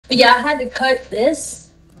Yeah, I had to cut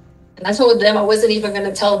this, and I told them I wasn't even going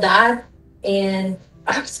to tell Dad, and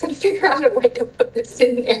I was going to figure out a way to put this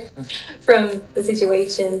in there from the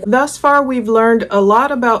situation. Thus far, we've learned a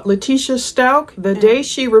lot about Letecia Stauch the day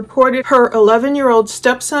she reported her 11-year-old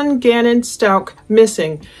stepson, Gannon Stauch,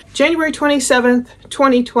 missing, January 27th,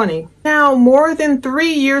 2020. Now, more than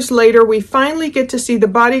 3 years later, we finally get to see the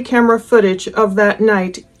body camera footage of that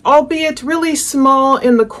night, albeit really small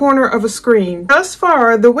in the corner of a screen. Thus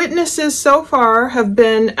far, the witnesses so far have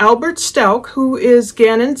been Albert Stauch, who is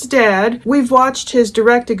Gannon's dad. We've watched his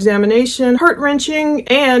direct examination, heart-wrenching,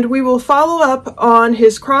 and we will follow up on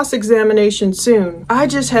his cross-examination soon. I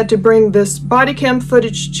just had to bring this body cam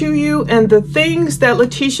footage to you and the things that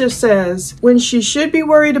Letecia says when she should be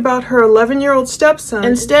worried about her 11-year-old stepson.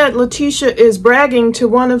 Instead, Letecia is bragging to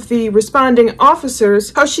one of the responding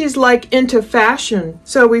officers how she's like into fashion.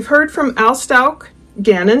 So we've heard from Al Stauch,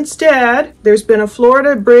 Gannon's dad. There's been a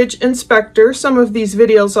Florida bridge inspector. Some of these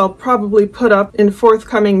videos I'll probably put up in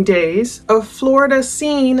forthcoming days. A Florida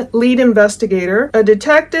scene lead investigator, a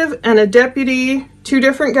detective, and a deputy. 2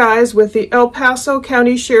 different guys with the El Paso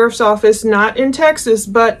County Sheriff's Office, not in Texas,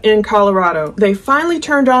 but in Colorado. They finally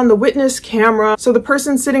turned on the witness camera, so the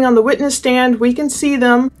person sitting on the witness stand, we can see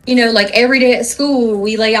them. You know, like every day at school,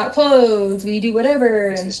 we lay out clothes, we do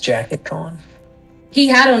whatever. Is his jacket gone? He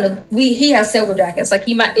had on he has several jackets. Like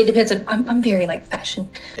it depends on, I'm very like fashion.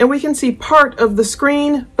 And we can see part of the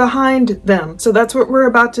screen behind them. So that's what we're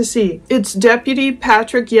about to see. It's Deputy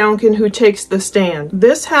Patrick Younkin who takes the stand.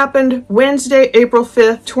 This happened Wednesday, April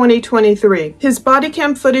 5th, 2023. His body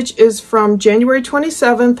cam footage is from January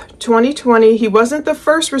 27th, 2020. He wasn't the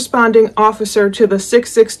first responding officer to the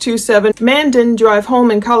 6627 Mandan Drive home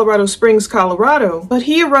in Colorado Springs, Colorado, but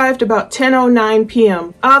he arrived about 10:09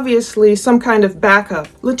 p.m. Obviously, some kind of backup.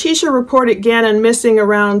 Letecia reported Gannon missing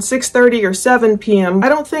around 6:30 or 7 p.m. I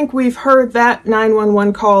don't think we've heard that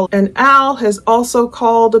 911 call, and Al has also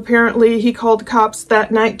called. Apparently, he called cops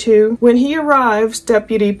that night too. When he arrives,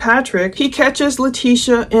 Deputy Patrick, he catches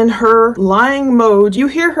Letecia in her lying mode. You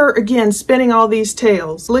hear her again spinning all these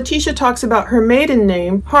tales. Letecia talks about her maiden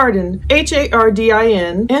name, Hardin,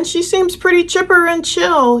 Hardin, and she seems pretty chipper and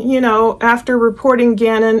chill, you know, after reporting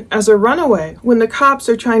Gannon as a runaway. When the cops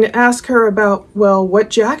are trying to ask her about, well, what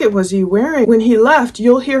jacket was he wearing when he left,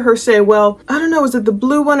 you'll hear her say, well, I don't know, is it the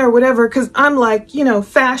blue one or whatever? Because I'm like, you know,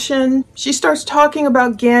 fashion. She starts talking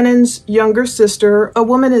about Gannon's younger sister. A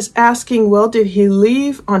woman is asking, well, did he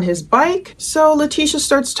leave on his bike? So Letecia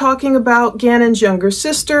starts talking about Gannon's younger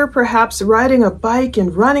sister, perhaps riding a bike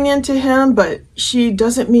and running into him, but she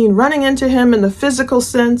doesn't mean running into him in the physical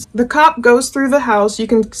sense. The cop goes through the house. You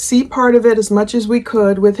can see part of it as much as we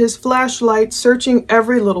could with his flashlight, searching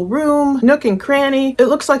every little room, nook and cranny. It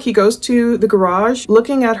looks like he goes to the garage,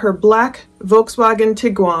 looking at her black Volkswagen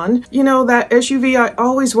Tiguan. You know, that SUV, I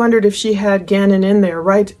always wondered if she had Gannon in there,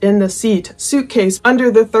 right in the seat, suitcase under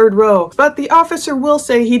the 3rd row. But the officer will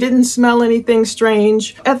say he didn't smell anything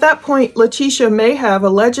strange. At that point, Letecia may have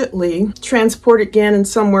allegedly transported Gannon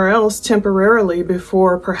somewhere else temporarily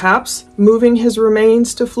before perhaps moving his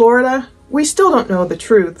remains to Florida. We still don't know the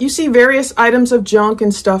truth. You see various items of junk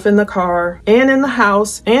and stuff in the car and in the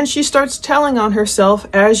house, and she starts telling on herself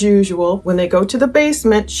as usual. When they go to the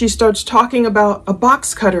basement, she starts talking about a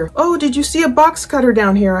box cutter. Oh, did you see a box cutter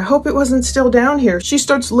down here? I hope it wasn't still down here. She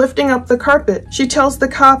starts lifting up the carpet. She tells the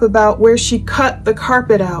cop about where she cut the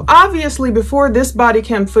carpet out. Obviously, before this body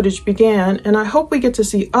cam footage began, and I hope we get to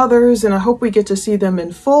see others, and I hope we get to see them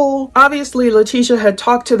in full. Obviously, Letecia had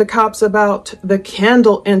talked to the cops about the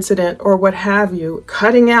candle incident or what have you,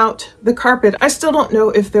 cutting out the carpet. I still don't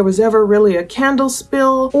know if there was ever really a candle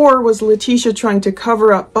spill, or was Letecia trying to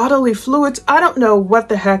cover up bodily fluids. I don't know what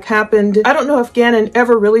the heck happened. I don't know if Gannon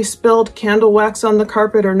ever really spilled candle wax on the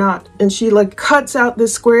carpet or not. And she like cuts out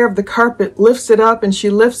this square of the carpet, lifts it up, and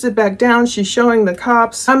she lifts it back down. She's showing the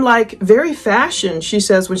cops. I'm like, very fashion, she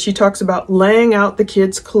says when she talks about laying out the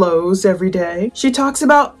kids' clothes every day. She talks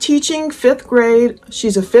about teaching 5th grade.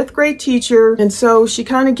 She's a 5th grade teacher, and so she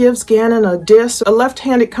kind of gives Gannon a diss, a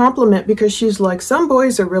left-handed compliment, because she's like, some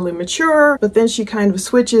boys are really mature, but then she kind of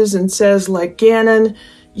switches and says, like, Gannon,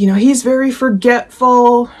 you know, he's very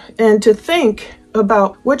forgetful. And to think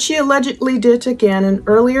about what she allegedly did to Gannon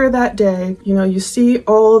earlier that day, you know, you see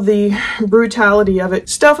all the brutality of it.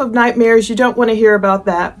 Stuff of nightmares, you don't want to hear about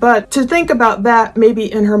that. But to think about that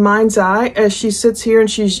maybe in her mind's eye as she sits here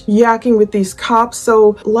and she's yakking with these cops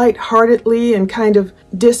so lightheartedly and kind of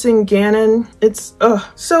dissing Gannon, it's ugh.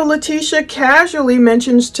 So Letecia casually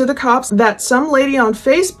mentions to the cops that some lady on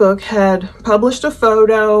Facebook had published a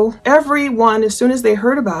photo. Everyone, as soon as they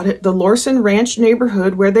heard about it, the Lorson Ranch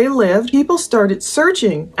neighborhood where they lived, people started started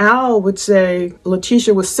searching. Al would say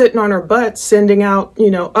Letecia was sitting on her butt, sending out,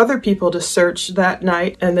 other people to search that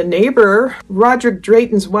night. And the neighbor, Roderick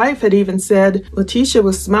Drayton's wife, had even said Letecia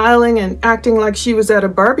was smiling and acting like she was at a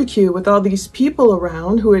barbecue with all these people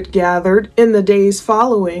around who had gathered in the days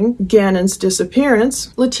following Gannon's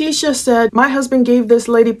disappearance. Letecia said, my husband gave this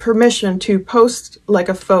lady permission to post like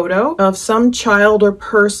a photo of some child or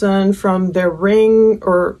person from their ring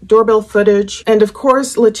or doorbell footage. And of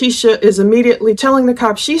course, Letecia is immediately telling the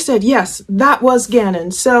cops, she said, yes, that was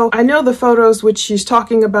Gannon. So I know the photos which she's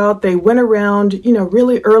talking about, they went around,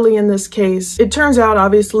 really early in this case. It turns out,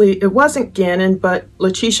 obviously, it wasn't Gannon, but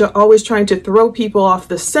Letecia, always trying to throw people off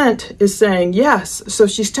the scent, is saying yes. So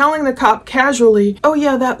she's telling the cop casually, oh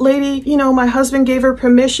yeah, that lady, my husband gave her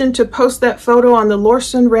permission to post that photo on the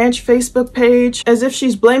Lorson Ranch Facebook page, as if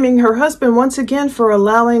she's blaming her husband once again for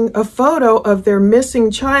allowing a photo of their missing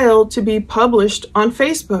child to be published on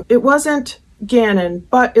Facebook. It wasn't Gannon,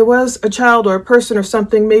 but it was a child or a person or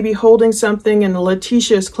something, maybe holding something, and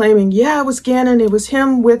Letecia is claiming, yeah, it was Gannon. It was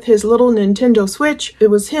him with his little Nintendo Switch.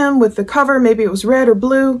 It was him with the cover. Maybe it was red or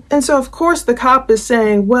blue. And so, of course, the cop is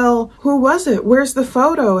saying, well, who was it? Where's the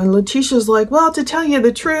photo? And Leticia's like, well, to tell you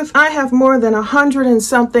the truth, I have more than 100 and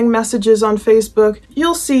something messages on Facebook.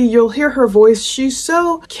 You'll hear her voice. She's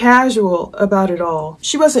so casual about it all.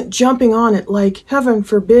 She wasn't jumping on it like, heaven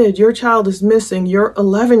forbid, your child is missing, your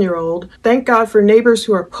 11-year-old. Thank God for neighbors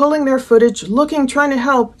who are pulling their footage, looking, trying to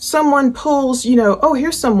help. Someone pulls, oh,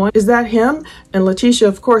 here's someone. Is that him? And Letecia,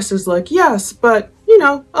 of course, is like, yes, but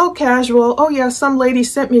oh, casual. Oh, yeah, some lady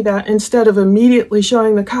sent me that, instead of immediately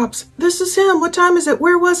showing the cops, this is him. What time is it?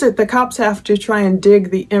 Where was it? The cops have to try and dig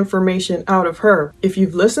the information out of her. If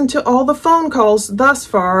you've listened to all the phone calls thus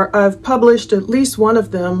far, I've published at least one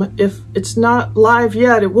of them. If it's not live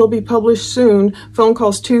yet, it will be published soon. Phone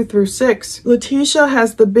calls 2 through 6. Letecia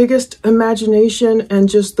has the biggest imagination and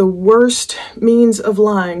just the worst means of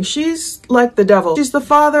lying. She's like the devil. She's the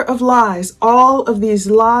father of lies. All of these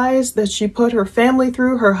lies that she put her family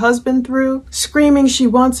through, her husband through, screaming she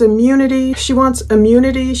wants immunity. She wants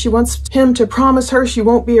immunity. She wants him to promise her she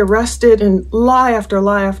won't be arrested, and lie after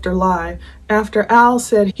lie after lie. After Al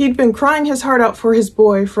said he'd been crying his heart out for his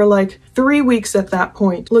boy for like 3 weeks at that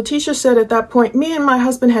point. Letecia said at that point, me and my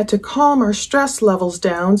husband had to calm our stress levels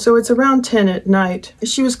down, so it's around 10 at night.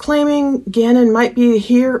 She was claiming Gannon might be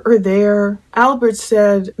here or there. Albert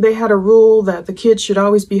said they had a rule that the kids should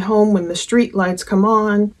always be home when the street lights come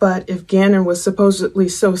on, but if Gannon was supposedly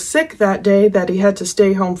so sick that day that he had to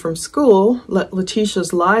stay home from school, let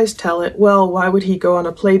Leticia's lies tell it, well, why would he go on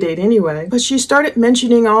a play date anyway? But she started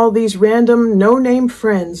mentioning all these random no-name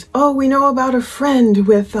friends. Oh, we know about a friend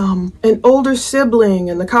with an older sibling,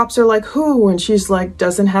 and the cops are like, who? And she's like,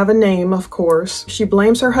 doesn't have a name, of course. She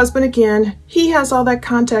blames her husband again. He has all that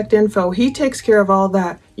contact info. He takes care of all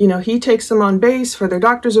that. He takes them on base for their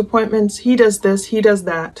doctor's appointments. He does this, he does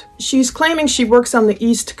that. She's claiming she works on the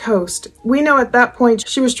East Coast. We know at that point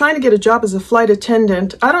she was trying to get a job as a flight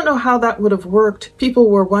attendant. I don't know how that would have worked. People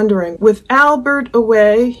were wondering. With Albert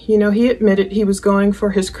away, he admitted he was going for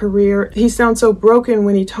his career. He sounds so broken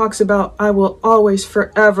when he talks about, I will always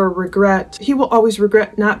forever regret. He will always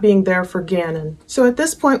regret not being there for Gannon. So at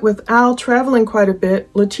this point, with Al traveling quite a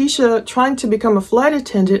bit, Letecia trying to become a flight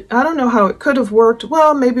attendant, I don't know how it could have worked.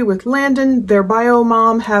 Well, maybe with Landon, their bio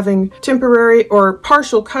mom, having temporary or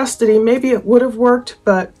partial custody, maybe it would have worked,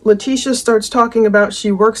 but Letecia starts talking about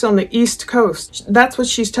she works on the East Coast. That's what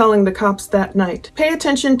she's telling the cops that night. Pay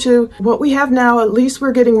attention to what we have now. At least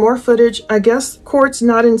we're getting more footage. I guess court's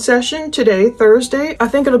not in session today, Thursday. I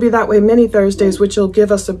think it'll be that way many Thursdays, which will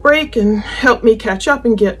give us a break and help me catch up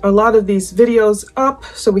and get a lot of these videos up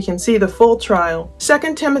so we can see the full trial.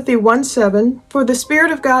 2 Timothy 1:7, for the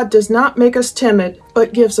Spirit of God does not make us timid,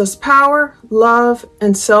 but gives us power, love,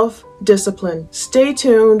 and self-discipline. Stay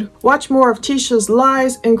tuned. Watch more of Tisha's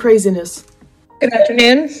lies and craziness. Good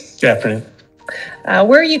afternoon. Good afternoon.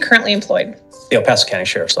 Where are you currently employed? The El Paso County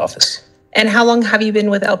Sheriff's Office. And how long have you been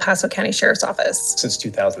with El Paso County Sheriff's Office? Since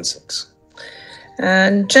 2006.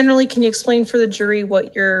 And generally, can you explain for the jury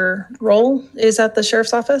what your role is at the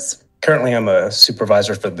Sheriff's Office? Currently, I'm a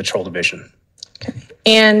supervisor for the Patrol Division. Okay.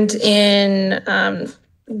 And in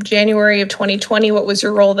January of 2020, what was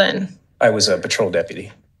your role then? I was a patrol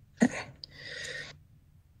deputy. Okay.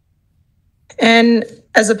 And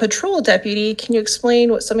as a patrol deputy, can you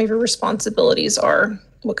explain what some of your responsibilities are?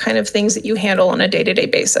 What kind of things that you handle on a day-to-day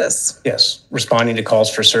basis? Yes, responding to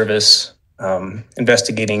calls for service,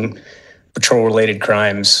 investigating patrol-related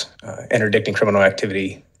crimes, interdicting criminal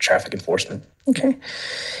activity, traffic enforcement. Okay.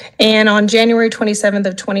 And on January 27th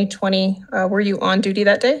of 2020, were you on duty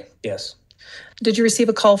that day? Yes. Did you receive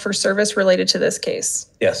a call for service related to this case?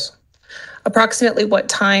 Yes. Approximately what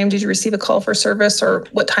time did you receive a call for service, or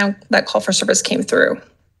what time that call for service came through?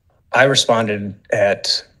 I responded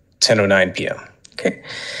at 10:09 p.m. Okay.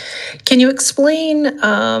 Can you explain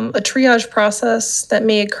a triage process that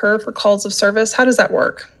may occur for calls of service? How does that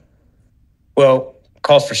work? Well,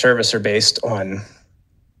 calls for service are based on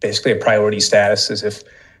basically a priority status, as if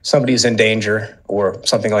somebody's in danger or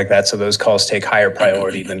something like that. So those calls take higher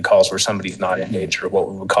priority than calls where somebody's not in danger, what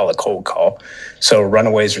we would call a cold call. So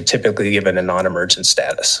runaways are typically given a non-emergent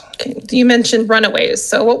status. Okay. You mentioned runaways.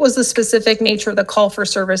 So what was the specific nature of the call for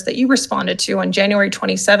service that you responded to on January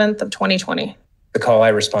 27th of 2020? The call I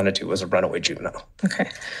responded to was a runaway juvenile. Okay.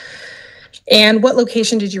 And what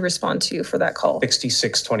location did you respond to for that call?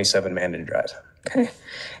 6627 Mandan Drive. Okay.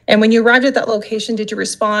 And when you arrived at that location, did you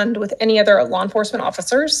respond with any other law enforcement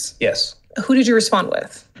officers? Yes. Who did you respond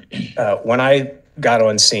with? When I got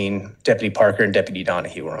on scene, Deputy Parker and Deputy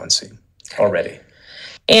Donahue were on scene already.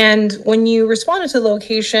 And when you responded to the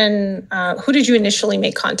location, who did you initially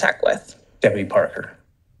make contact with? Deputy Parker.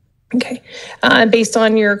 Okay. Based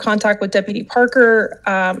on your contact with Deputy Parker,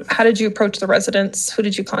 how did you approach the residence? Who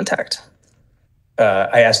did you contact?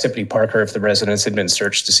 I asked Deputy Parker if the residence had been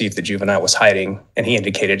searched to see if the juvenile was hiding, and he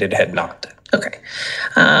indicated it had not. Okay.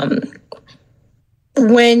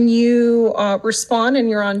 When you respond and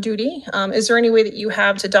you're on duty, is there any way that you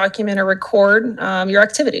have to document or record your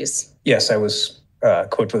activities? Yes, I was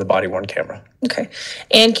equipped with a body-worn camera. Okay.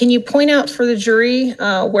 And can you point out for the jury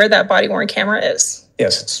where that body-worn camera is?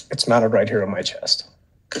 Yes, it's mounted right here on my chest.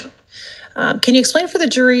 Can you explain for the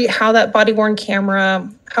jury how that body-worn camera,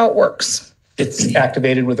 how it works? It's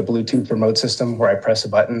activated with a Bluetooth remote system where I press a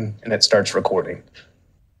button and it starts recording.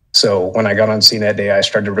 So when I got on scene that day, I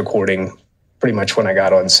started recording pretty much when I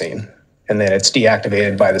got on scene. And then it's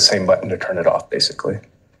deactivated by the same button to turn it off, basically.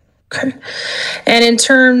 Okay. And in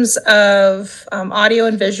terms of audio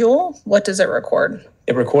and visual, what does it record?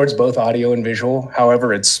 It records both audio and visual.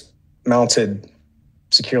 However, it's mounted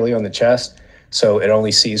securely on the chest, so it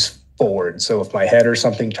only sees forward. So if my head or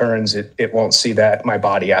something turns, it won't see that. My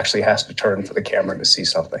body actually has to turn for the camera to see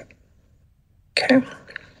something. Okay.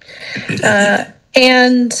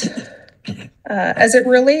 And as it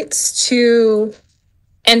relates to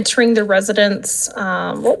entering the residence,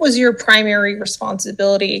 what was your primary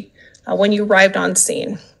responsibility when you arrived on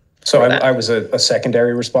scene? So I was a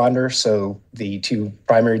secondary responder. So the two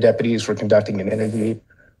primary deputies were conducting an interview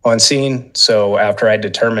on scene. So after I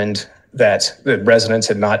determined that the residence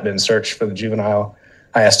had not been searched for the juvenile,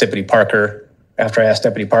 I asked Deputy Parker. After I asked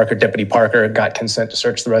Deputy Parker got consent to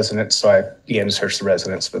search the residence. So I began to search the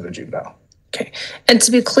residence for the juvenile. Okay. And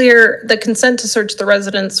to be clear, the consent to search the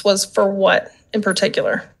residence was for what in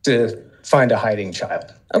particular? To find a hiding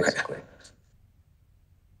child. Basically. Okay.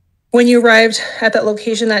 When you arrived at that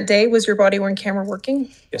location that day, was your body-worn camera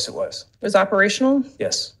working? Yes, it was. It was operational?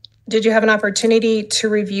 Yes. Did you have an opportunity to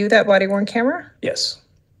review that body-worn camera? Yes.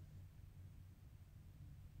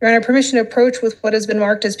 Your Honor, permission to approach with what has been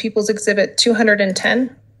marked as People's Exhibit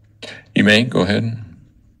 210. You may, go ahead.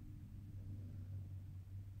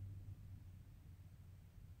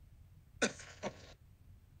 Do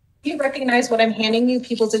you recognize what I'm handing you,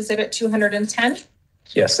 People's Exhibit 210?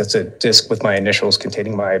 Yes, that's a disc with my initials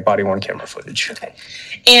containing my body-worn camera footage. Okay.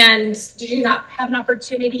 And did you not have an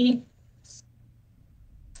opportunity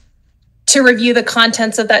to review the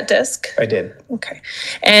contents of that disc? I did. Okay.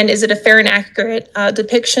 And is it a fair and accurate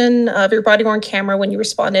depiction of your body-worn camera when you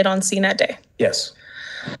responded on scene that day? Yes.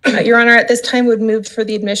 Your Honor, at this time would move for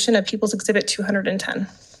the admission of People's Exhibit 210.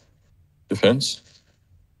 Defense?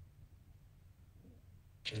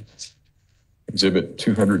 Exhibit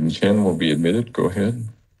 210 will be admitted. Go ahead.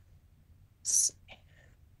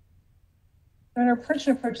 Your Honor,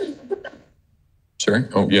 permission to approach. Sorry?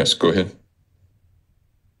 Oh, yes, go ahead.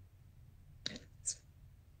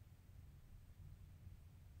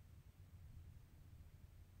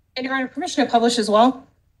 And Your Honor, permission to publish as well?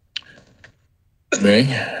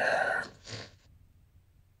 May.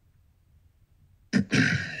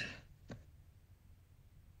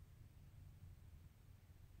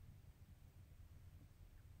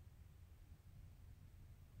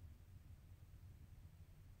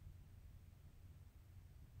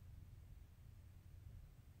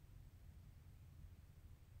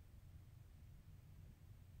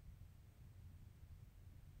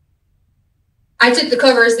 I took the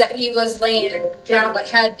covers that he was laying down, like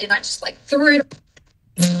had, and I just like threw it.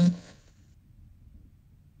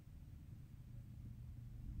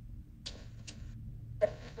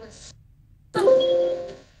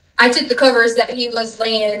 I took the covers that he was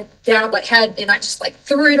laying down, like and I just like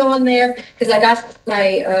threw it on there because I got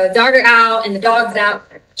my daughter out and the dog's out.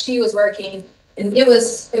 She was working, and it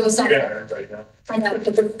was something. I know,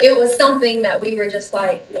 but it was something that we were just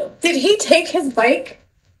like. Did he take his bike?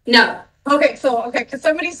 No. Okay, because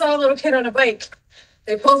somebody saw a little kid on a bike.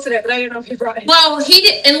 They posted it, but I didn't know if he brought it. Well, he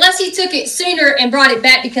did, unless he took it sooner and brought it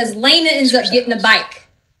back because Lena ends up getting the bike.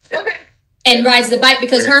 Okay. And rides the bike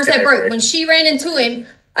because hers had broke. When she ran into him,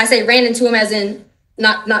 I say ran into him as in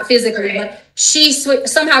not physically, but she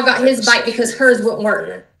somehow got his bike because hers wouldn't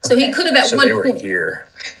work. So he could have at one they were point. here.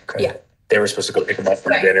 Okay. Yeah. They were supposed to go pick him up for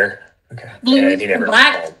dinner. Okay. Blue And he never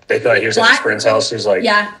black. called. They thought he was at his friend's house. He was like,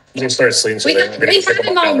 Yeah. he just started sleeping. So We they were had gonna pick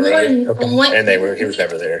him up on down the road. one. And he was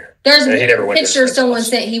never there. There's And he never a went to his picture friend's someone house.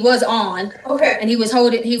 said he was on, Okay. and he was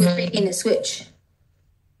holding the switch.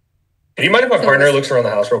 Do you mind if my partner looks around the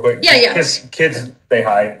house real quick? Yeah, yeah. Because kids, they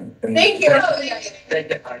hide. And Thank you. They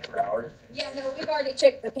can hide for hours. Yeah, no, we've already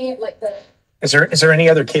checked the camp, like the. Is there any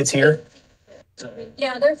other kids here?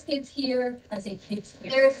 Yeah, there's kids here. I say kids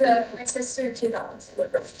here. There's my sister, 2 dogs.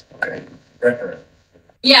 Okay. Right.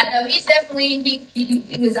 Yeah, no, he's definitely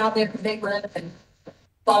he was out there for big run and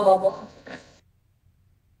blah blah blah.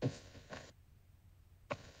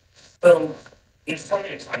 So, he's telling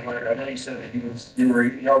me a timeline. I know you said that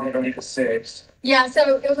y'all didn't need the 6. Yeah,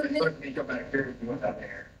 so it was. Let me go back here if you went down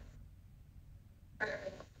there.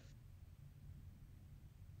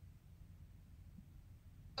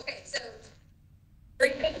 Okay, so.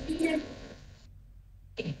 Bring it here.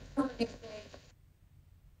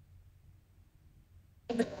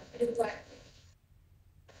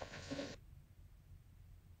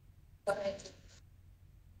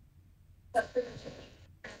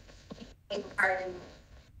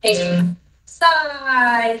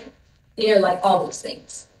 Side, like all those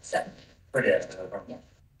things. So. Pretty Yeah.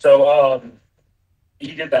 So,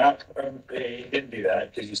 he did that. He didn't do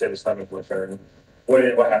that because you said his stomach was hurting.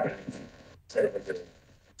 What happened?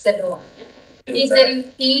 Said the line. He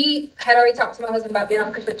said he had already talked to my husband about being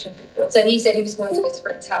on conviction. So he said he was going to his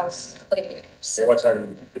friend's house later. So what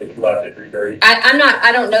time did he left at 3:30?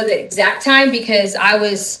 I don't know the exact time because I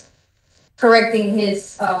was correcting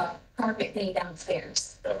his carpet thing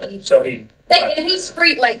downstairs. So he. And he's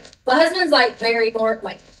free, like, my husband's like very more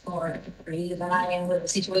free than I am with the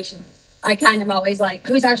situation. I kind of always like,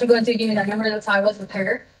 who's actually going through unit? I remember that's how I was with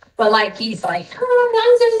her. But like, he's like,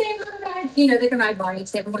 they can ride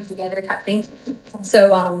bikes, everyone together type thing.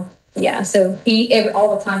 So, yeah, so he,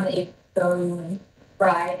 all the time that he go and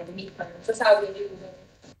ride and meet friends. That's how we do it.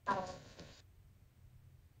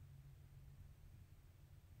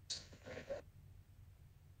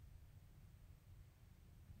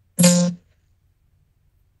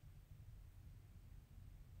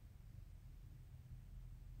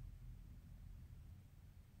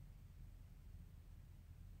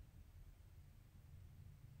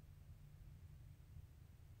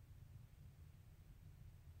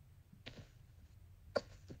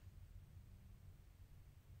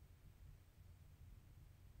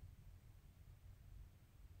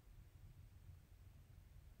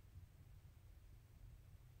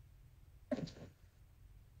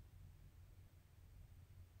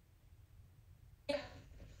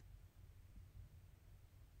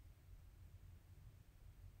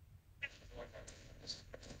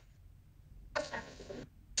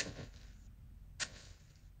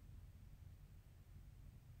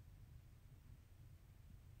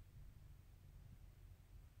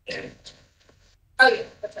 Oh yeah,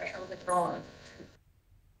 that's right. I was like wrong.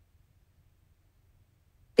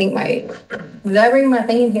 Did I bring my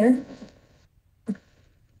thing in here?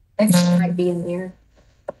 I think it might be in here.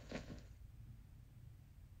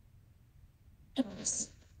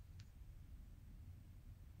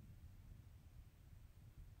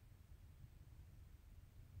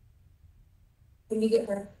 Can you get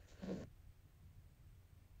her?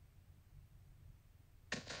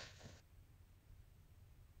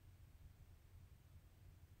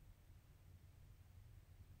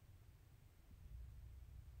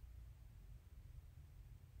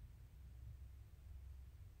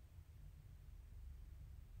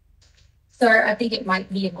 Sir, I think it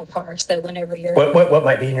might be in my car, so whenever you're. What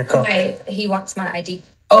might be in your car? Okay, he wants my ID.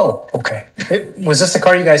 Oh, okay. Was this the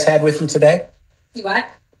car you guys had with you today? You what?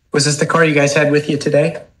 Was this the car you guys had with you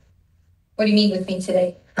today? What do you mean with me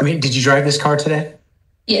today? I mean, did you drive this car today?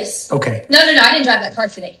 Yes. Okay. No, I didn't drive that car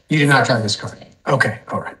today. You did not drive this car. Okay,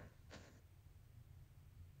 all right.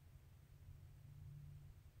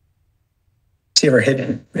 Has he ever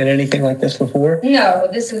hidden in anything like this before? No,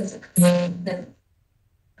 this is. No.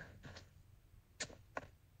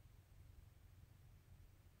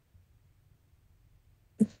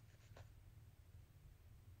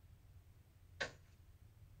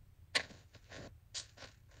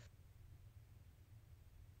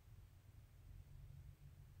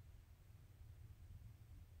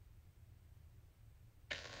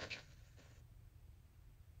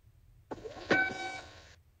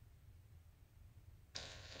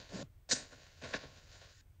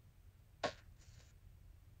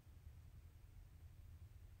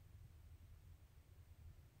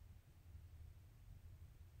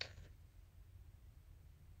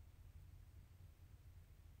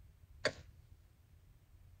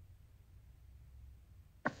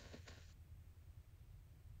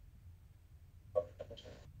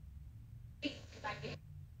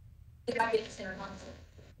 I get center console.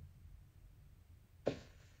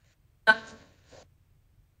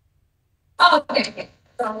 Oh, okay.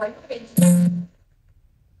 So I'm like, okay.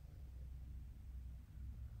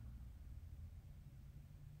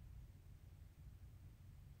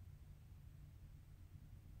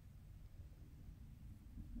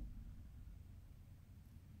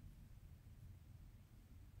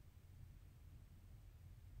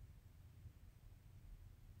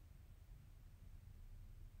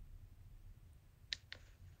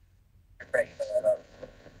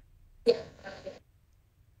 Yeah.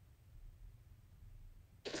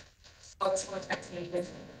 I'll just want to text me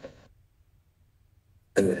this.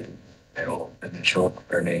 It'll show up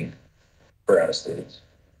their name for out of states.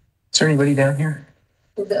 Is there anybody down here?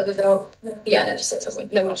 The other though, yeah, that just says something.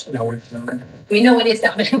 No, No. we know what it's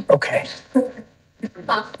down there. Okay.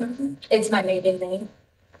 It's my maiden name.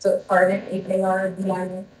 So it's Arden,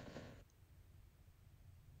 AKRDIN.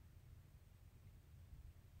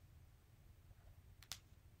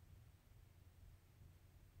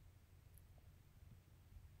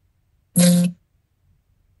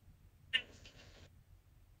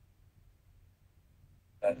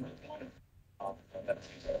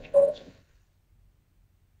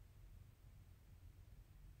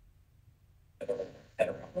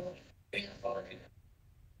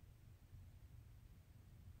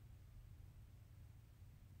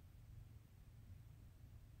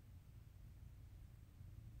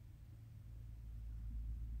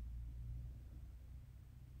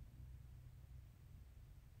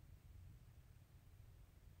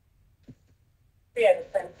 Yeah.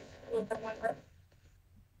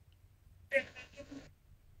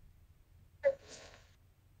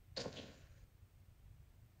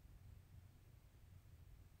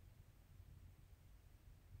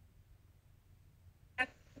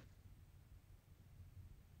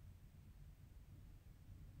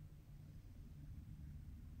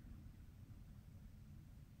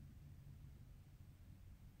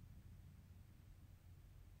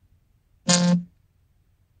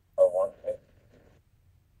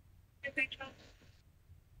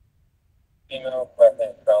 Email, last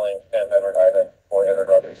name spelling, and Edward Ida, or Edward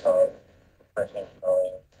Rodriguez, first name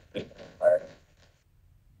spelling, hired.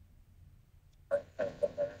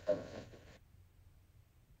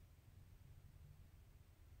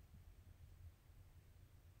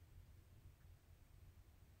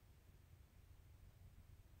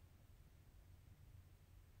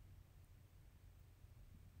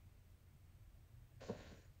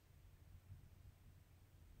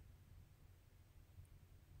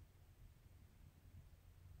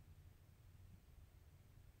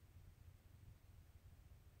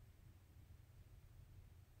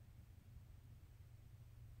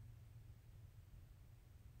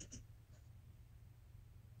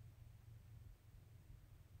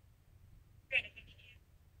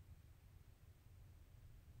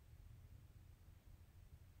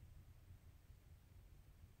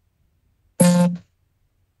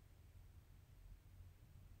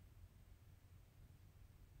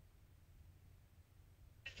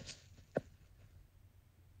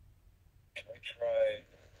 Try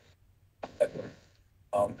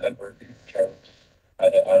Edward Charles. I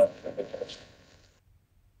don't think it's.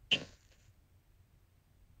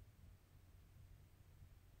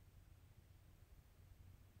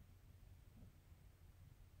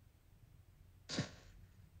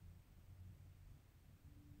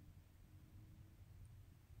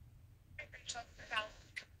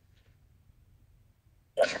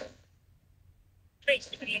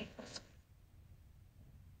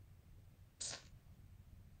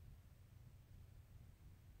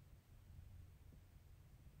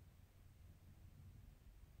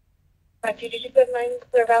 Did you put mine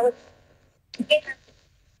clear valid?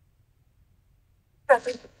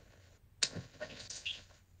 Copy.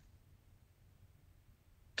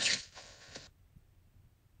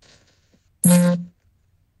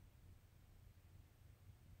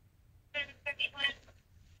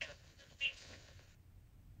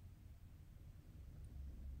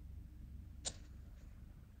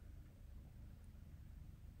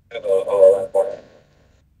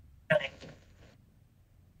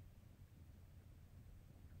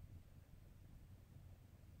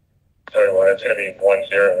 Everyone, it's gonna be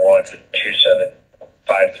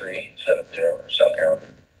 101275370, South Carolina.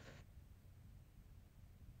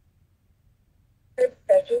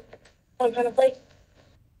 Reggie, one kind of plate.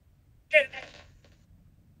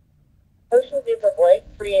 Motion due for Blake,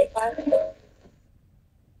 385.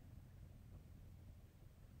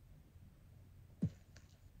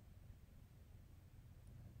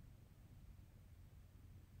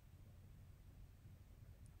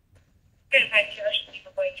 Good, hi, motion due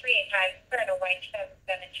for Blake, 385. has put in a white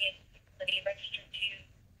 2017 facility registered to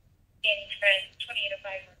Danny Trent,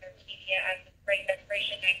 2805 North Arcadia as the spring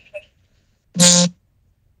expiration 920.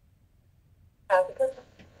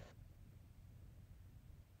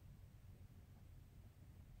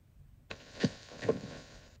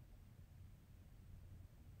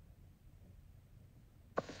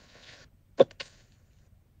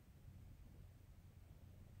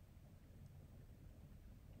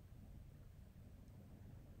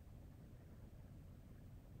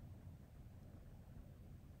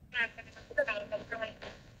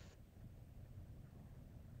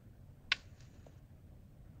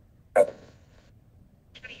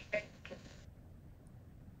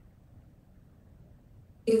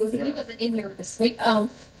 He wasn't in here with this week.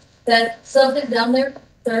 That stuff is down there,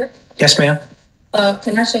 sir. Yes, ma'am.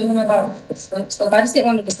 Can I show him about this? So if I just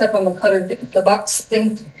didn't want to step on the cutter, the box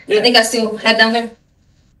thing. I think I still had down there.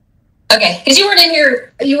 Okay, because you weren't in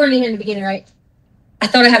here. You weren't in here in the beginning, right? I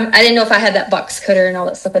thought I didn't know if I had that box cutter and all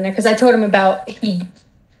that stuff in there because I told him about he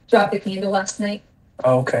dropped the candle last night.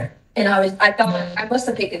 Oh, okay. And I thought I must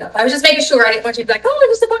have picked it up. I was just making sure I didn't want you to be like, oh, it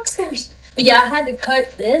was the box cutters. But yeah, I had to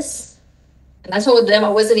cut this. And I told them I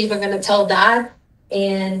wasn't even going to tell Dad.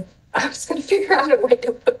 And I was going to figure out a way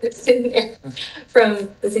to put this in there from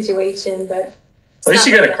the situation. But At least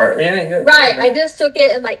you got a carpet. Yeah, good. right. I just took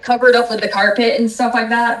it and like covered up with the carpet and stuff like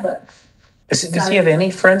that. But Does he have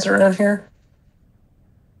any friends around here?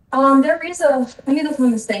 there is let me look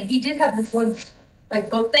on this thing. He did have this one like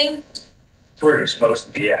boat thing. It's where you're supposed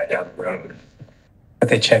to be at down the road. But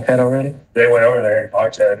they checked that already? They went over there and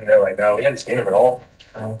talked to him, and they're like, no, we hadn't seen him at all.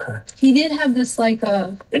 Oh, okay. He did have this like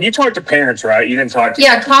And you talked to parents, right? You didn't talk to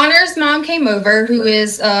Yeah, Connor's mom came over, who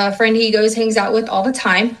is a friend he hangs out with all the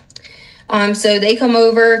time. So they come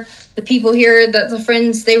over. The people here, the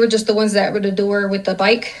friends, they were just the ones that were the door with the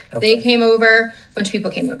bike. Okay. They came over. A bunch of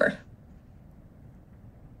people came over.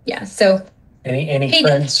 Yeah, so Any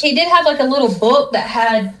friends? he did have like a little book that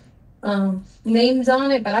had names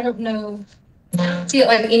on it, but I don't know see it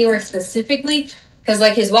like anywhere specifically because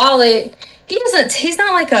like his wallet. He's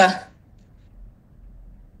not like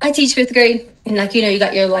I teach 5th grade and like, you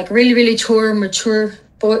got your like really, really mature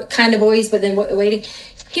kind of boys, but then waiting,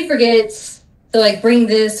 he forgets to like bring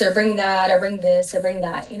this or bring that or bring this or bring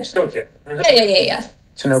that, Still kid. Yeah.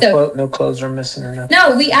 So no clothes are missing or nothing?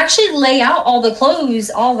 No, we actually lay out all the clothes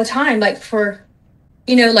all the time. Like for,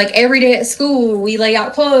 like every day at school, we lay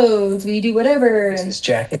out clothes, we do whatever. Is his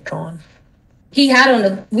jacket gone? He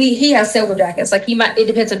had he has several jackets. Like it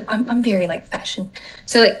depends on, I'm very like fashion.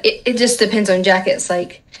 So like it just depends on jackets.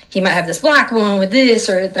 Like he might have this black one with this,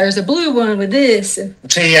 or there's a blue one with this.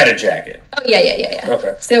 So he had a jacket. Oh yeah.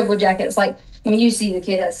 Okay. Several jackets. Like, you see the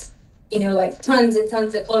kid has, like tons and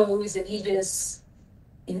tons of clothes and he just,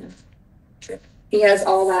 he has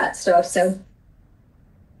all that stuff. So.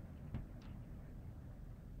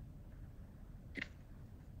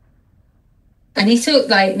 And he took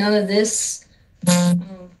like none of this.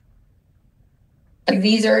 Like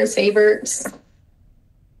these are his favorites.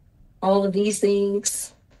 All of these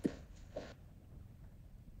things.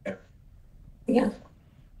 Yeah.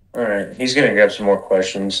 All right. He's going to grab some more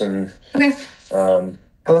questions and. Okay.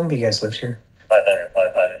 How long have you guys lived here?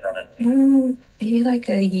 500 Maybe like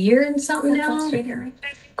a year and something now.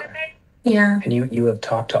 Yeah. And you have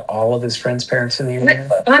talked to all of his friends' parents in the area?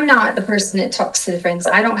 I'm not the person that talks to the friends.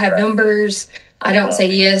 I don't have numbers. I don't say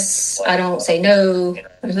yes. I don't say no.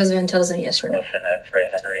 My husband tells me yes or no.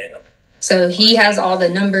 So he has all the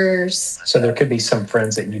numbers. So there could be some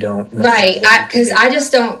friends that you don't know. Right. Because I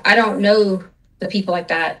don't know the people like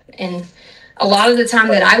that. And a lot of the time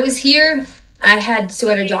that I was here, I had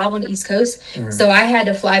a job on the East Coast. Mhm. So I had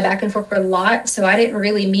to fly back and forth a lot. So I didn't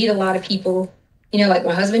really meet a lot of people, like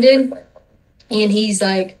my husband did. And he's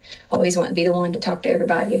like always wanting to be the one to talk to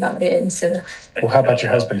everybody about it. And so. Well, how about your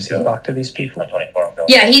husband? Does he talk to these people?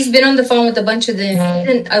 Yeah, he's been on the phone with a bunch of them.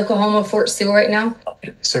 He's in Oklahoma, Fort Steele right now.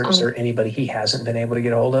 Is there anybody he hasn't been able to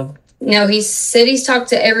get a hold of? No, he said he's talked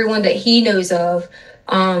to everyone that he knows of.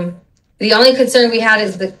 The only concern we had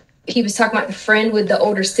is he was talking about the friend with the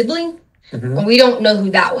older sibling. Mm-hmm. And we don't know who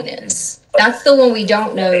that one is. That's the one we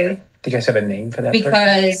don't know Do you guys have a name for that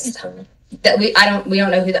person? because we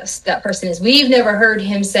don't know who that person is. We've never heard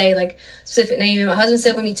him say like specific name. And my husband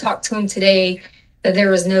said when he talked to him today that there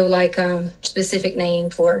was no like specific name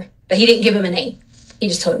but he didn't give him a name. He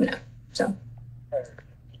just told him no. So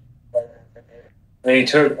And he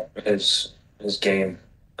took his game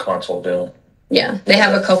console deal. yeah, they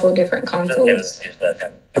have a couple of different consoles.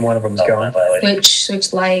 And one of them's gone.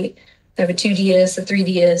 Switch Lite. They have a 2DS, a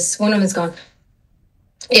 3DS. One of them is gone.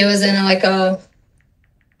 It was in a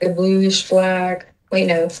bluish black. Wait,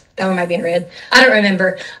 no, that one might be in red. I don't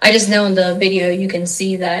remember. I just know in the video you can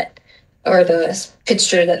see that, or the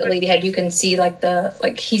picture that the lady had, you can see like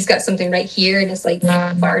he's got something right here and it's like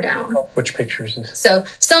far down. Which picture is this? So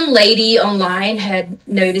some lady online had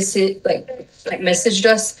noticed it, like messaged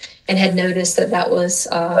us and had noticed that was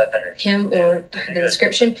him or the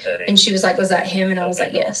description. And she was like, was that him? And I was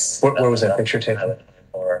like, yes. Where was that picture taken?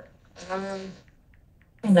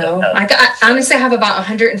 No, I honestly have about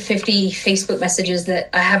 150 Facebook messages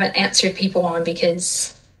that I haven't answered people on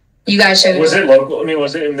because you guys showed. Was it local? I mean,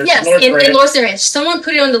 was it in the Yes, in Lorson Ranch. Someone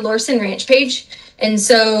put it on the Lorson Ranch page. And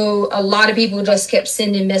so a lot of people just kept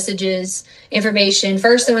sending messages, information.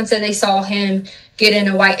 First, someone said they saw him get in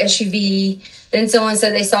a white SUV. Then someone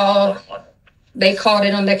said they caught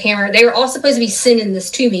it on their camera. They were all supposed to be sending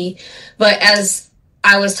this to me. But as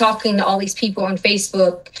I was talking to all these people on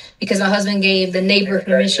Facebook, because my husband gave the neighbor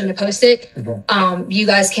permission to post it, you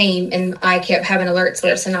guys came and I kept having alerts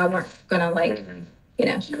where so now we're going to you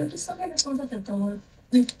know. Someone's at the door.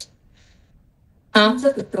 Someone's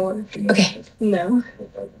at the door. Okay. No.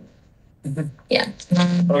 Yeah.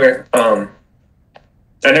 Okay.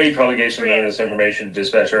 I know you probably gave some of this information to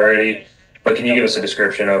dispatch already, but can you give us a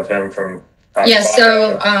description of him from Yeah,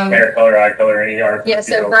 so hair color, eye color, any article? Yeah,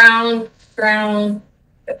 so brown,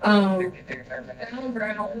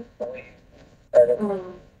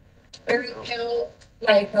 very pale,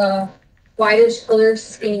 like whitish color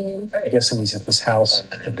skin. I guess he's at this house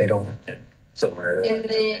that they don't. And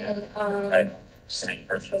then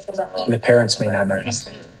The parents may not know.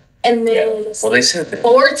 and then Well, they said that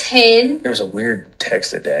 410. there was a weird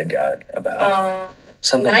text that Dad got about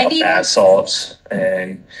something 90? about bath salts,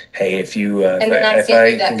 and hey, if you And then I if sent I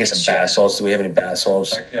you that can get some picture. bath salts, do we have any bath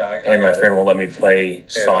salts? And my friend will let me play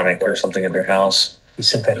Sonic or something at their house. He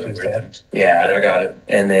sent that to his dad. Yeah, I got it.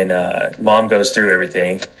 And then Mom goes through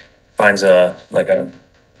everything, finds oh,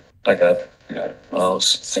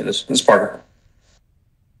 say this Parker.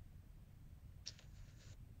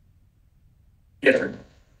 Yeah.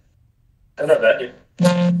 I know that.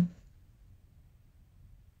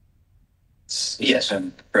 Yes,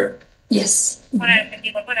 Yes.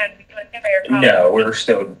 No, we're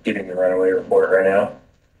still getting the runaway report right now.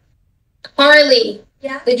 Harley.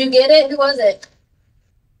 Yeah. Did you get it? Who was it?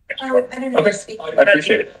 I don't know. Okay, I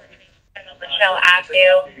appreciate it. Michelle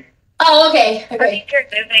Avenue. Oh, okay. I Okay. think you're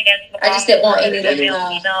moving against the I just didn't want any of the people,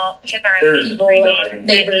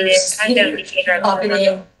 neighbors, popping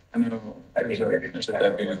in. I know. I think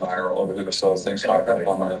that being viral over the so things pop up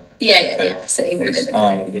on the. Yeah. So he would have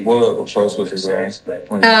What clothes was he wearing?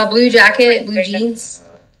 blue jacket, blue jeans.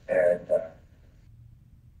 And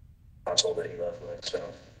console that he left with, so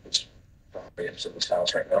it's probably at his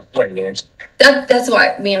house right now, playing games. That's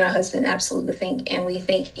what me and my husband absolutely think, and we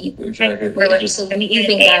think Blue jacket. we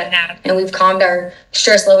think that, and we've calmed our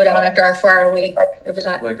stress level down after our 4-hour week. It was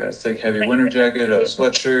not. Like a thick, heavy winter jacket, a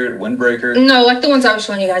sweatshirt, windbreaker. No, like the ones I was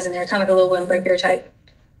showing you guys in there, kind of like a little windbreaker type.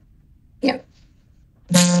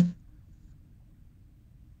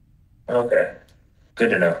 Okay, good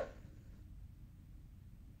to know.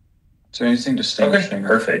 Is there anything distinguishing? Okay,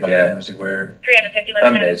 perfect, yeah. Was he wear? 350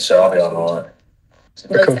 I'm mid, so I'll be on the line.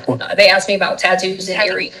 They asked me about tattoos and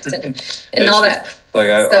earrings and all that. Like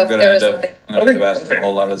I'm stuff. gonna There end was up. nothing. I'm gonna have asked a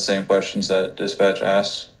whole lot of the same questions that dispatch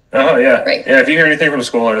asked. Oh, yeah. Right. Yeah, if you hear anything from the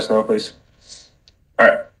school, let us know, please. All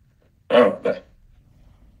right. Oh, but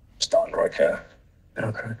just on Roy. Okay.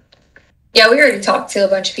 Yeah, we already talked to a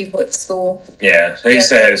bunch of people at school. Yeah, they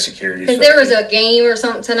said security. Because there was a game or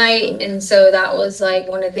something tonight, and so that was like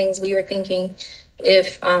one of the things we were thinking.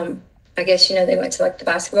 If I guess they went to like the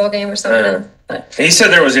basketball game or something. But He said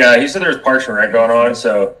there was Parks and Rec going on,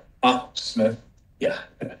 so Smith. yeah.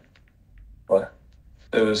 What?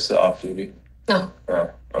 It was the off duty. Oh,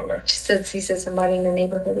 okay. he said somebody in the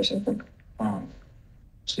neighborhood or something.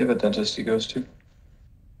 Does he have a dentist he goes to?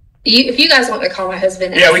 If you guys want to call my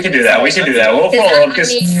husband, Yeah, we can do that. We'll follow up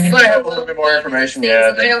because I have a little bit more information.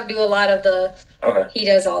 Yeah. I don't do a lot of the. Okay. He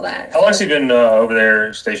does all that. How long's he been over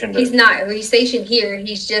there stationed? He's not. He's stationed here.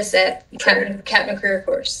 He's just at Captain Career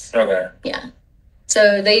Course. Okay. Yeah.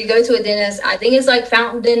 So they go to a dentist. I think it's like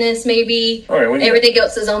Fountain Dentist, maybe. All right. Everything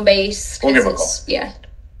else is on base. We'll give him a call. Yeah.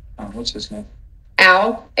 What's his name?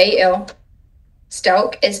 Al, A-L,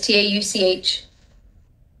 Stauch, S-T-A-U-C-H,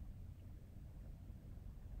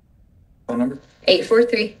 Phone number?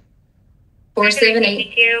 843 478 We're in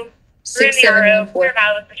the RO, 6714. we're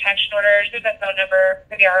valid protection orders. There's a phone number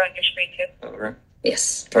for the RO on your screen too. All right.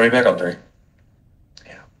 Yes. Are you back on 3?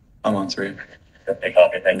 Yeah. I'm on 3. They call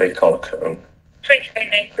it. They call it code.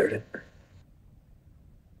 2029.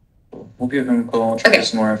 We'll give him a call, try to Okay. get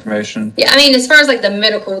some more information. Yeah, I mean, as far as like the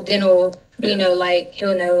medical, dental, You know, like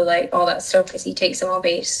he'll know like all that stuff because he takes them on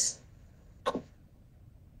base. All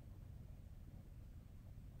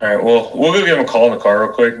right, well, we'll go give him a call in the car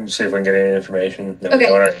real quick and see if we can get any information. Then Okay.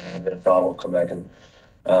 If not, we'll come back and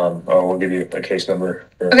or we'll give you a case number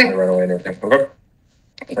for Okay. the runaway and everything. Okay.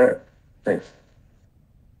 All right. Thanks.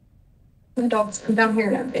 The dog's come down here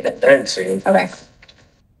now. I didn't see him. Okay.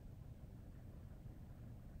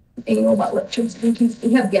 And you know about lectures.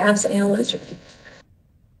 You have gas and electric.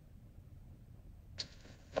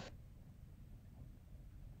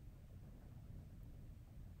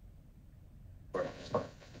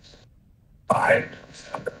 Five.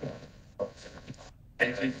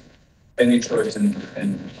 Any choice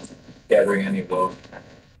in gathering any vote?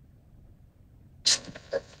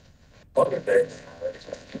 Okay.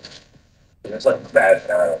 It's like bad.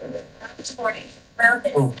 It's 40. Round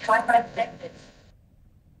it. Wi-Fi connected.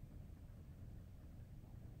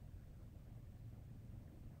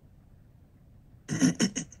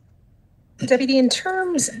 Deputy, in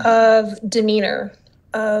terms of demeanor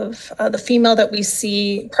of the female that we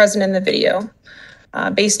see present in the video,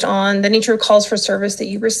 based on the nature of calls for service that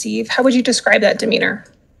you receive, how would you describe that demeanor?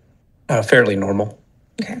 Fairly normal.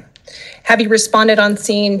 Okay. Have you responded on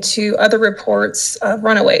scene to other reports of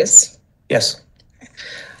runaways? Yes.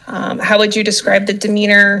 How would you describe the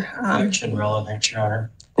demeanor? Action relevant, Your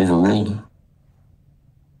Honor. Overruled.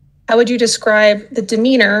 How would you describe the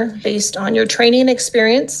demeanor based on your training and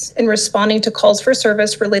experience in responding to calls for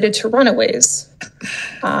service related to runaways?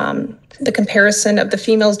 The comparison of the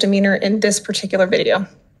female's demeanor in this particular video.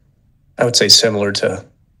 I would say similar to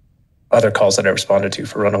other calls that I responded to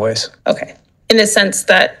for runaways. Okay. In the sense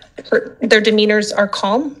that their demeanors are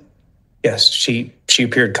calm? Yes, she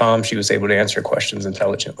appeared calm. She was able to answer questions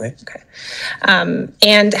intelligently. Okay.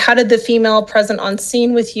 And how did the female present on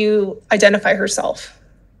scene with you identify herself?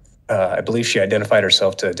 I believe she identified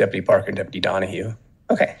herself to Deputy Parker and Deputy Donahue.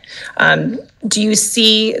 Okay. Do you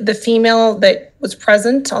see the female that was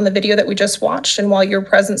present on the video that we just watched, and while you're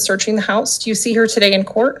present searching the house, do you see her today in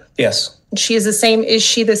court? Yes. Is she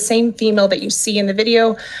the same female that you see in the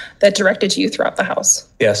video that directed to you throughout the house?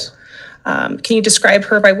 Yes. Can you describe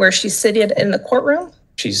her by where she's seated in the courtroom?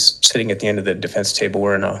 She's sitting at the end of the defense table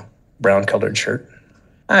wearing a brown colored shirt.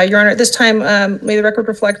 Your Honor, at this time, may the record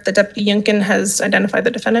reflect that Deputy Yunkin has identified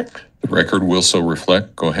the defendant? The record will so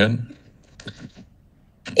reflect. Go ahead.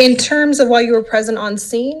 In terms of while you were present on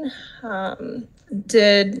scene,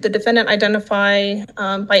 did the defendant identify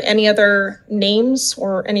by any other names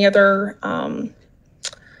or any other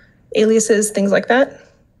aliases, things like that?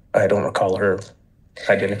 I don't recall her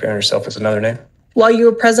identifying herself as another name. While you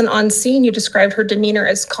were present on scene, you described her demeanor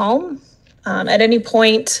as calm. At any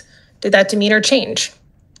point, did that demeanor change?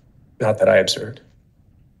 Not that I observed.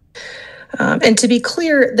 And to be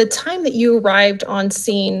clear, the time that you arrived on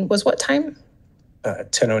scene was what time?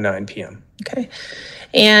 10:09 p.m. Okay.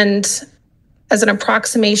 And as an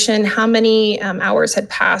approximation, how many hours had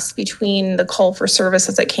passed between the call for service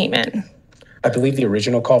as it came in? I believe the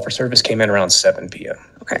original call for service came in around 7 p.m.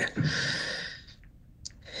 Okay.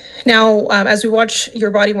 Now, as we watch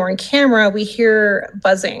your body-worn camera, we hear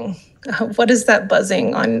buzzing. What is that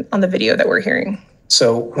buzzing on the video that we're hearing?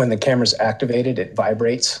 So when the camera's activated, it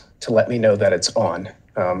vibrates to let me know that it's on.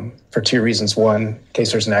 For two reasons. One, in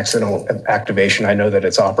case there's an accidental activation, I know that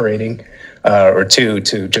it's operating. Or two,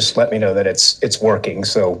 to just let me know that it's working.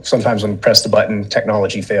 So sometimes when you press the button,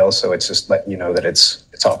 technology fails. So it's just letting you know that it's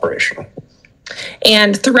operational.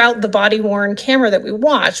 And throughout the body-worn camera that we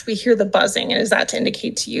watch, we hear the buzzing. And is that to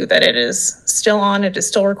indicate to you that it is still on, it is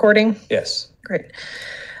still recording? Yes. Great.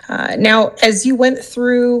 Now, as you went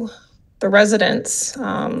through the residence,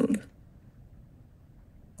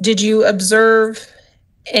 did you observe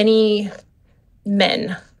any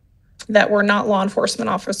men that were not law enforcement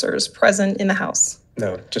officers present in the house?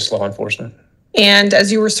 No, just law enforcement. And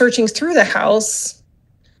as you were searching through the house,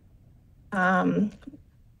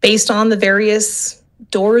 based on the various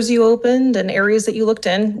doors you opened and areas that you looked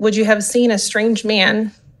in, would you have seen a strange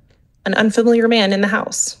man, an unfamiliar man in the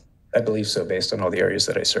house? I believe so, based on all the areas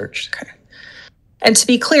that I searched. Okay. And to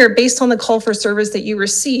be clear, based on the call for service that you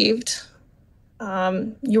received,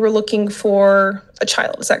 you were looking for a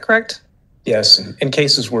child, is that correct? Yes. In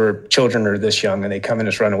cases where children are this young and they come in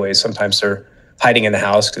as runaways, sometimes they're hiding in the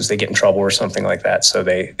house because they get in trouble or something like that. So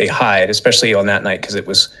they hide, especially on that night because it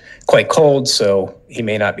was quite cold. So he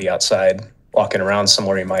may not be outside walking around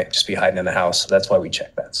somewhere. He might just be hiding in the house. So that's why we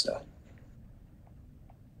check that stuff.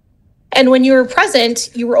 And when you were present,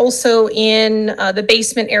 you were also in the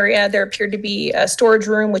basement area. There appeared to be a storage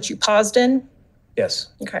room, which you paused in. Yes.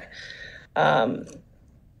 Okay.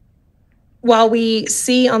 while we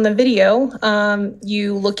see on the video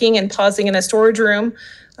you looking and pausing in a storage room,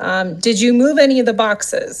 did you move any of the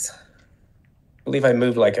boxes? I believe I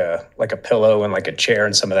moved like a pillow and like a chair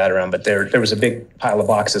and some of that around, but there was a big pile of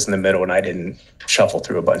boxes in the middle and I didn't shuffle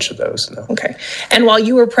through a bunch of those. No. Okay. And while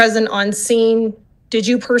you were present on scene, did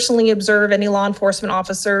you personally observe any law enforcement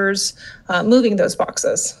officers moving those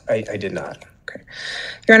boxes? I did not. Okay.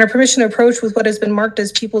 Your Honor, permission to approach with what has been marked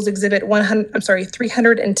as People's Exhibit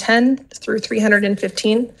 310 through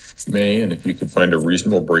 315. May, and if you could find a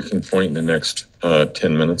reasonable breaking point in the next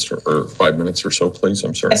 10 minutes or 5 minutes or so, please.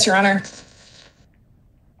 I'm sorry. Yes, Your Honor.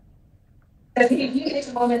 If you can take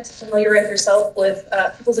a moment to familiarize yourself with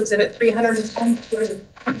People's Exhibit 310 through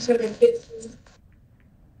 315.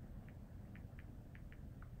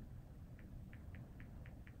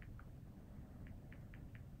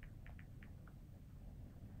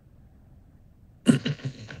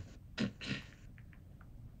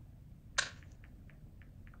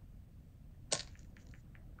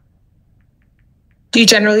 Do you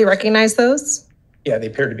generally recognize those? Yeah, they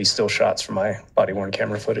appear to be still shots from my body-worn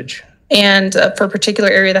camera footage. And for a particular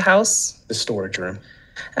area of the house? The storage room.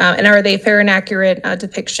 And are they fair and accurate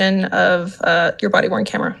depiction of your body-worn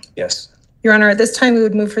camera? Yes. Your Honor, at this time, we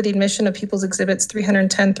would move for the admission of People's Exhibits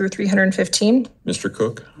 310 through 315. Mr.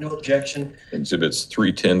 Cook? No objection. Exhibits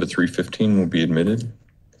 310 to 315 will be admitted.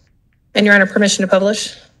 And Your Honor, permission to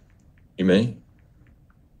publish? You may.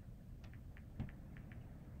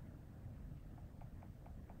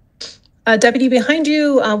 Deputy, behind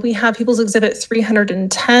you, we have People's Exhibit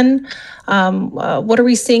 310. What are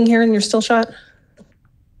we seeing here in your still shot?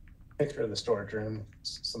 Picture of the storage room,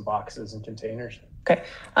 some boxes and containers. Okay.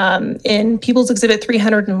 In People's Exhibit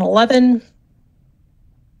 311,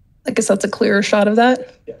 I guess that's a clearer shot of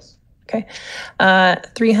that. Yes. Okay.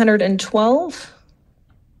 312.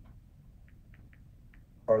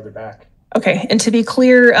 Farther back. Okay. And to be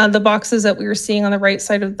clear, the boxes that we were seeing on the right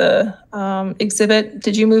side of the exhibit,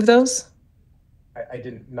 did you move those? I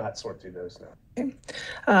did not sort through those, no. Okay.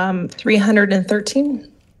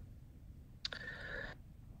 313.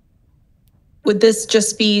 Would this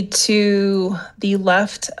just be to the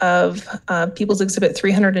left of People's Exhibit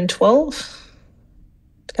 312?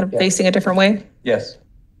 Kind of facing a different way? Yes.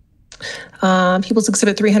 People's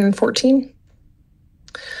Exhibit 314.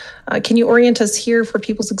 Can you orient us here for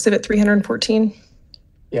People's Exhibit 314?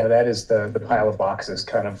 Yeah, that is the pile of boxes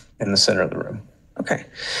kind of in the center of the room. Okay.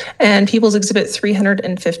 And People's Exhibit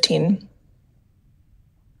 315.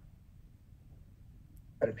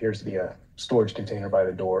 That appears to be a storage container by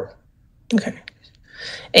the door. Okay.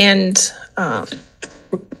 And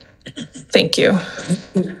thank you.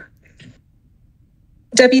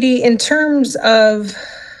 Deputy, in terms of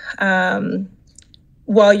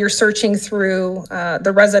while you're searching through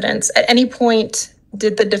the residence, at any point,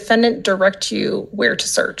 did the defendant direct you where to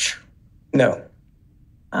search? No.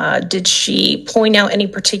 Did she point out any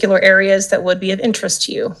particular areas that would be of interest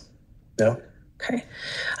to you? No. Okay.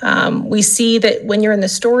 We see that when you're in the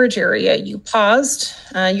storage area, you paused.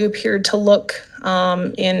 You appeared to look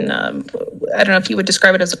in, I don't know if you would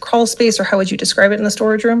describe it as a crawl space, or how would you describe it in the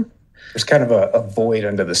storage room? There's kind of a void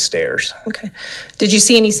under the stairs. Okay. Did you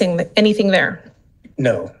see anything there?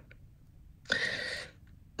 No.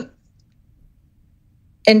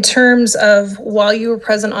 In terms of while you were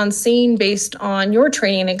present on scene, based on your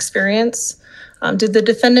training experience, did the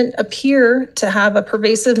defendant appear to have a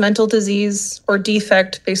pervasive mental disease or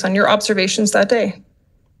defect based on your observations that day?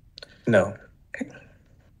 No. Okay.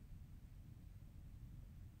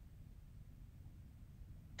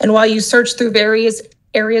 And while you searched through various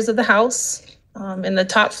areas of the house, in the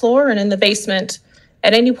top floor and in the basement,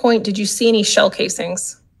 at any point did you see any shell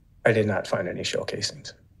casings? I did not find any shell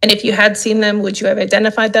casings. And if you had seen them, would you have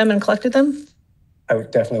identified them and collected them? I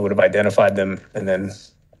definitely would have identified them, and then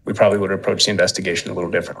we probably would have approached the investigation a little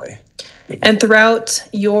differently. And throughout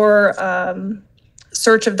your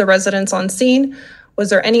search of the residence on scene, was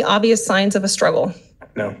there any obvious signs of a struggle?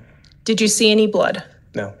 No. Did you see any blood?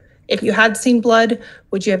 No. If you had seen blood,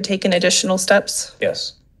 would you have taken additional steps?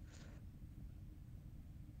 Yes.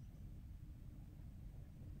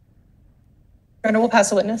 Your Honor, we'll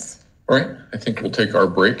pass a witness. All right, I think we'll take our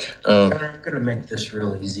break. I'm going to make this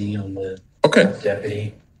real easy on the Okay.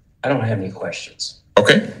 deputy. I don't have any questions.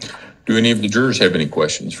 Okay. Do any of the jurors have any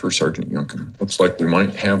questions for Sergeant Youngkin? Looks like we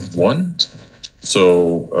might have one.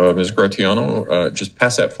 So, Ms. Gratiano, just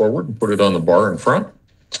pass that forward and put it on the bar in front.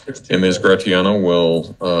 And Ms. Gratiano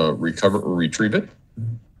will retrieve it.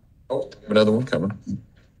 Oh, another one coming.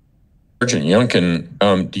 Sergeant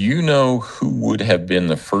Youngkin, do you know who would have been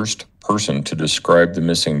the first person to describe the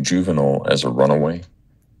missing juvenile as a runaway?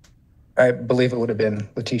 I believe it would have been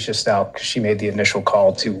Letecia Stauch, 'cause she made the initial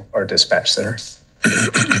call to our dispatch center.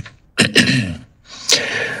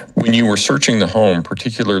 When you were searching the home,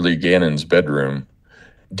 particularly Gannon's bedroom,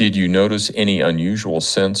 did you notice any unusual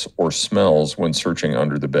scents or smells when searching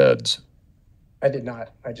under the beds? I did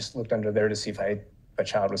not. I just looked under there to see if a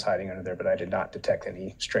child was hiding under there, but I did not detect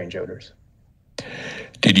any strange odors.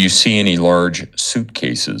 Did you see any large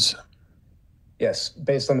suitcases? Yes,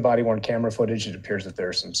 based on the body-worn camera footage, it appears that there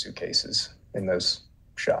are some suitcases in those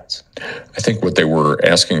shots. I think what they were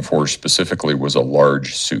asking for specifically was a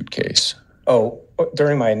large suitcase. Oh,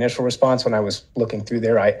 during my initial response, when I was looking through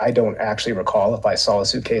there, I don't actually recall if I saw a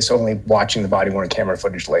suitcase. Only watching the body-worn camera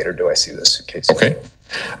footage later do I see this suitcase. Okay.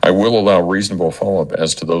 I will allow reasonable follow-up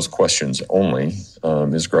as to those questions only.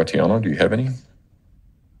 Ms. Gratiano, do you have any?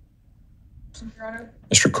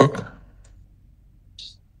 Mr. Cook?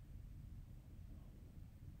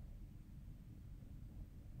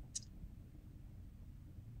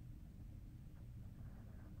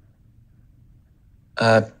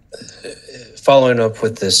 Following up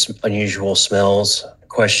with this unusual smells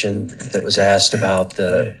question that was asked about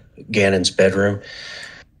the Gannon's bedroom,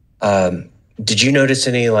 did you notice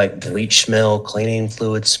any like bleach smell, cleaning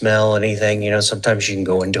fluid smell, anything? You know, sometimes you can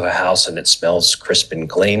go into a house and it smells crisp and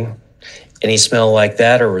clean. Any smell like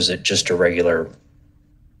that, or was it just a regular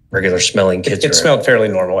smelling kitchen? It smelled fairly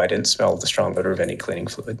normal. I didn't smell the strong odor of any cleaning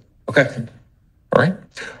fluid. Okay. All right.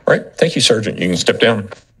 All right. Thank you, Sergeant. You can step down.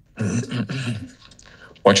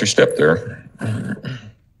 Watch your step there.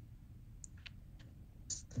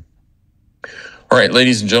 All right,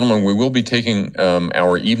 ladies and gentlemen, we will be taking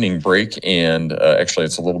our evening break, and actually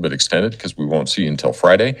it's a little bit extended because we won't see you until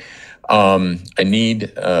Friday. I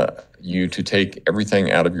need you to take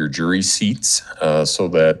everything out of your jury seats so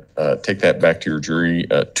that take that back to your jury,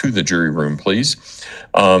 to the jury room, please.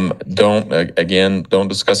 Don't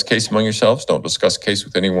discuss the case among yourselves. Don't discuss the case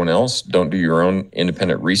with anyone else. Don't do your own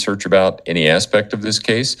independent research about any aspect of this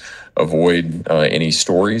case. Avoid any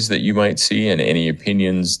stories that you might see and any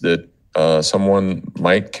opinions that someone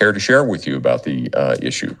might care to share with you about the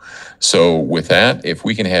issue. So with that, if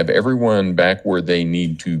we can have everyone back where they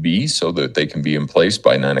need to be so that they can be in place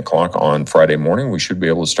by 9 o'clock on Friday morning, we should be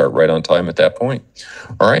able to start right on time at that point.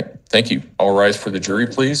 All right, thank you. All rise for the jury,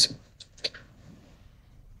 please.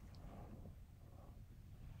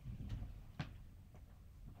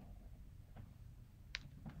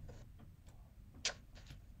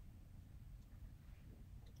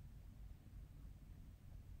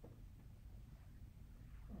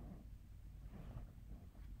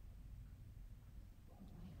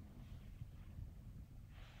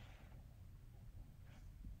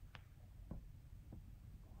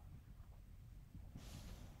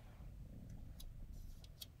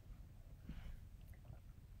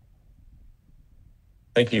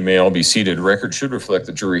 Thank you. You may all be seated. Record should reflect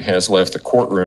the jury has left the courtroom.